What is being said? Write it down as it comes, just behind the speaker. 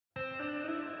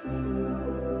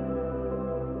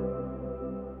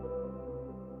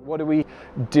What do we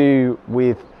do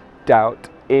with doubt?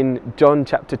 In John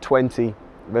chapter 20,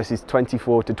 verses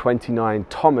 24 to 29,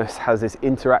 Thomas has this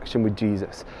interaction with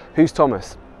Jesus. Who's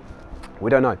Thomas? We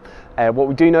don't know. What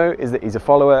we do know is that he's a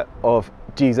follower of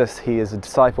Jesus. He is a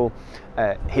disciple.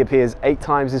 He appears 8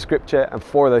 times in scripture, and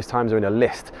 4 of those times are in a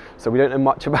list. So we don't know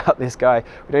much about this guy.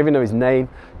 We don't even know his name.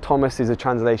 Thomas is a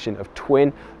translation of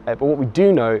twin. But what we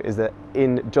do know is that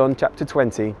in John chapter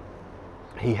 20,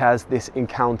 he has this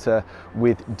encounter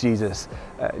with Jesus.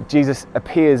 Jesus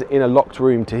appears in a locked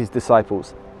room to his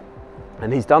disciples.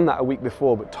 And he's done that a week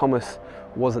before, but Thomas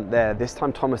wasn't there. This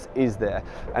time Thomas is there.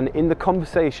 And in the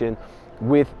conversation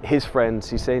with his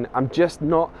friends, he's saying, I'm just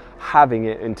not having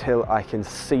it until I can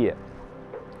see it.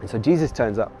 And so Jesus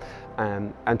turns up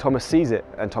and Thomas sees it,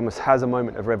 and Thomas has a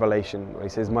moment of revelation where he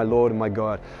says, my Lord and my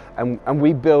God. And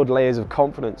we build layers of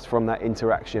confidence from that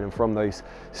interaction and from those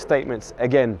statements.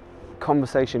 Again,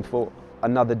 conversation for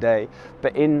another day.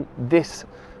 But in this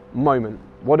moment,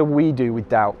 what do we do with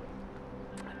doubt?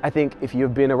 I think if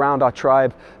you've been around our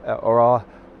tribe or our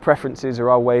preferences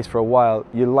or our ways for a while,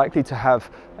 you're likely to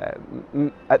have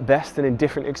at best an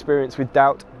indifferent experience with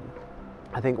doubt.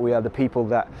 I think we are the people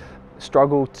that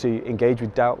struggle to engage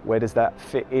with doubt. Where does that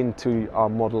fit into our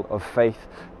model of faith?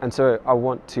 And so I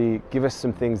want to give us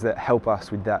some things that help us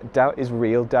with that. Doubt is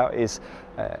real, doubt is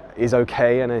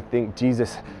okay, and I think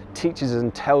Jesus teaches us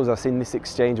and tells us in this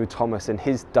exchange with Thomas and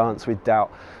his dance with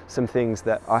doubt some things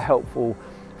that are helpful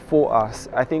for us.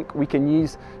 I think we can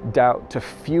use doubt to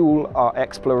fuel our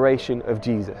exploration of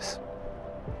Jesus.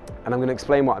 And I'm going to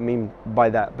explain what I mean by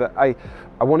that. But I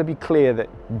want to be clear that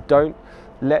don't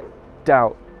let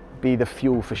doubt be the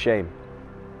fuel for shame.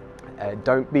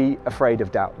 Don't be afraid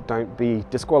of doubt. Don't be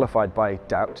disqualified by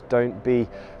doubt. Don't be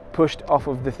pushed off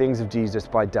of the things of Jesus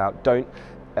by doubt. Don't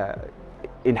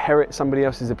inherit somebody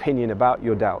else's opinion about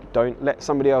your doubt. Don't let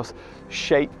somebody else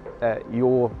shape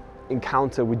your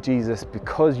encounter with Jesus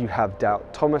because you have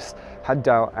doubt. Thomas had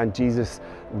doubt and Jesus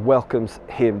welcomes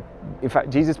him. In fact,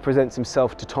 Jesus presents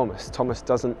himself to Thomas. Thomas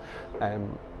doesn't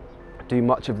do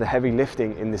much of the heavy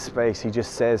lifting in this space. He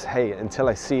just says, hey, until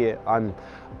I see it, I'm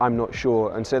not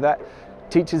sure. And so that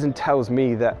teaches and tells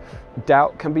me that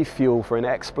doubt can be fuel for an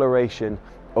exploration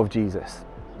of Jesus.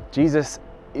 Jesus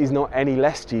is not any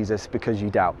less Jesus because you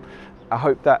doubt. I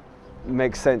hope that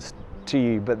makes sense to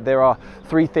you, but there are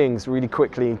 3 things really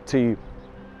quickly to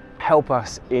help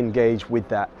us engage with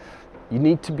that. You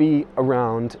need to be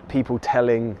around people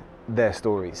telling their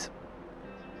stories.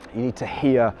 You need to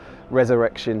hear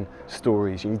resurrection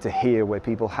stories. You need to hear where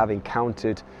people have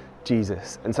encountered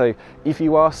Jesus. And so if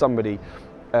you are somebody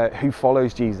who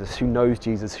follows Jesus, who knows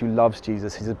Jesus, who loves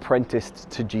Jesus, who's apprenticed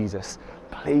to Jesus,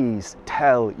 please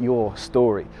tell your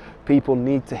story. People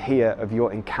need to hear of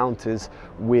your encounters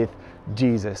with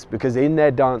Jesus, because in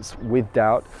their dance with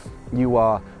doubt, you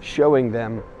are showing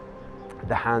them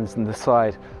the hands and the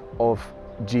side of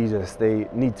Jesus. They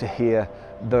need to hear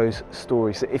those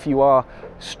stories. So if you are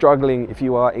struggling, if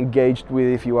you are engaged with,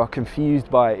 if you are confused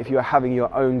by, if you are having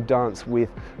your own dance with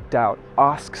doubt,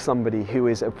 ask somebody who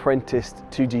is apprenticed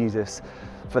to Jesus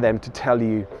for them to tell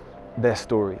you their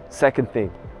story. Second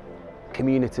thing,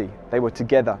 community. They were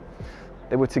together.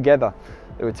 They were together.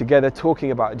 They were together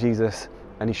talking about Jesus,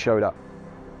 and he showed up.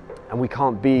 And we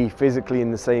can't be physically in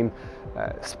the same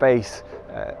space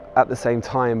at the same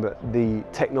time, but the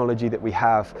technology that we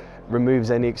have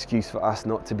removes any excuse for us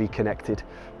not to be connected.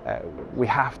 We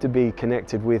have to be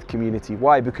connected with community.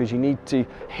 Why? Because you need to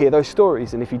hear those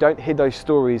stories, and if you don't hear those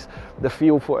stories, the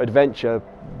fuel for adventure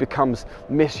becomes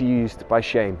misused by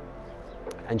shame.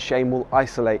 And shame will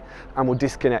isolate and will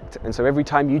disconnect. And so every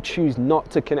time you choose not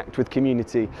to connect with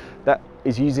community, that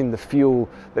is using the fuel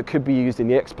that could be used in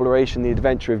the exploration, the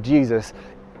adventure of Jesus,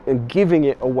 and giving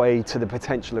it away to the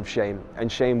potential of shame.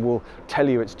 And shame will tell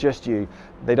you it's just you.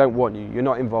 They don't want you. You're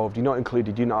not involved. You're not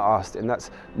included. You're not asked. And that's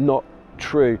not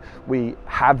true. We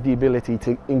have the ability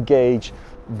to engage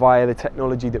via the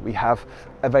technology that we have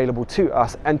available to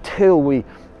us until we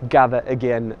gather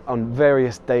again on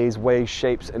various days, ways,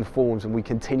 shapes and forms, and we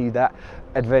continue that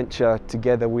adventure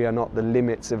together. We are not the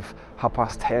limits of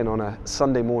 10:30 on a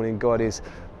Sunday morning. God is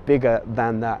bigger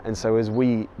than that. And so as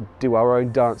we do our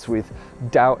own dance with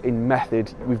doubt in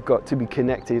method, we've got to be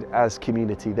connected as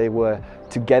community. They were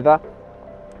together,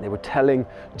 they were telling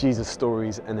Jesus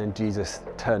stories, and then Jesus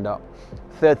turned up.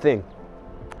 Third thing,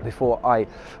 before I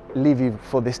leave you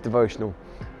for this devotional,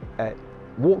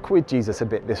 walk with Jesus a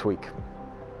bit this week.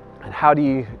 And how do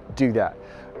you do that?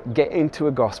 Get into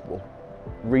a gospel,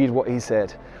 read what he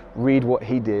said, read what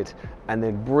he did, and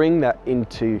then bring that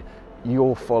into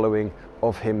your following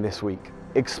of him this week.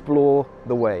 explore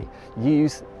the way.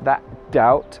 Use that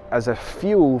doubt as a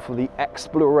fuel for the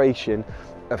exploration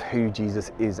of who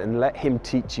Jesus is, and let him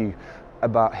teach you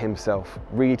about himself.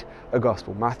 Read a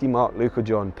gospel, Matthew, Mark, Luke or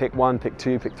John. Pick one, pick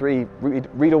two, pick three,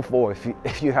 read all four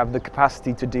if you have the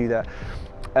capacity to do that,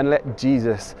 and let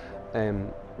Jesus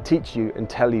teach you and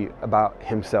tell you about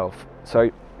himself.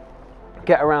 So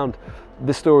get around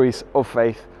the stories of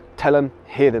faith, tell them,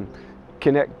 hear them,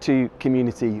 connect to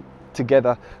community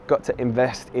together. Got to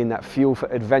invest in that fuel for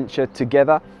adventure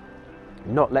together,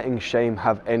 not letting shame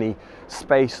have any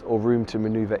space or room to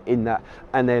maneuver in that,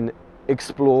 and then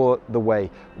explore the way.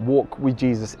 Walk with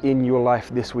Jesus in your life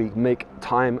this week. Make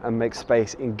time and make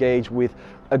space. Engage with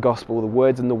a gospel, the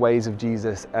words and the ways of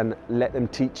Jesus, and let them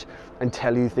teach and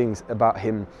tell you things about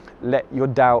him. Let your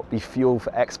doubt be fuel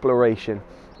for exploration.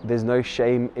 There's no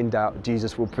shame in doubt.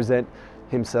 Jesus will present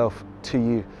himself to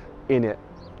you in it.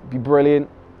 Be brilliant.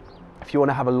 If you want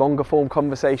to have a longer form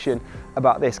conversation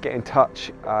about this, get in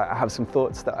touch. I have some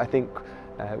thoughts that I think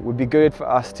would be good for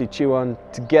us to chew on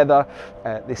together.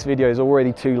 This video is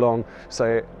already too long,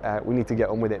 so we need to get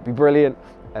on with it. Be brilliant.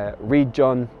 Read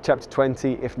John chapter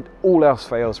 20. If all else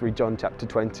fails, read John chapter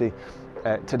 20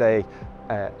 today.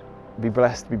 Be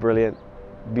blessed, be brilliant,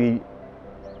 be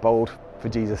bold for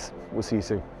Jesus. We'll see you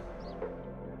soon.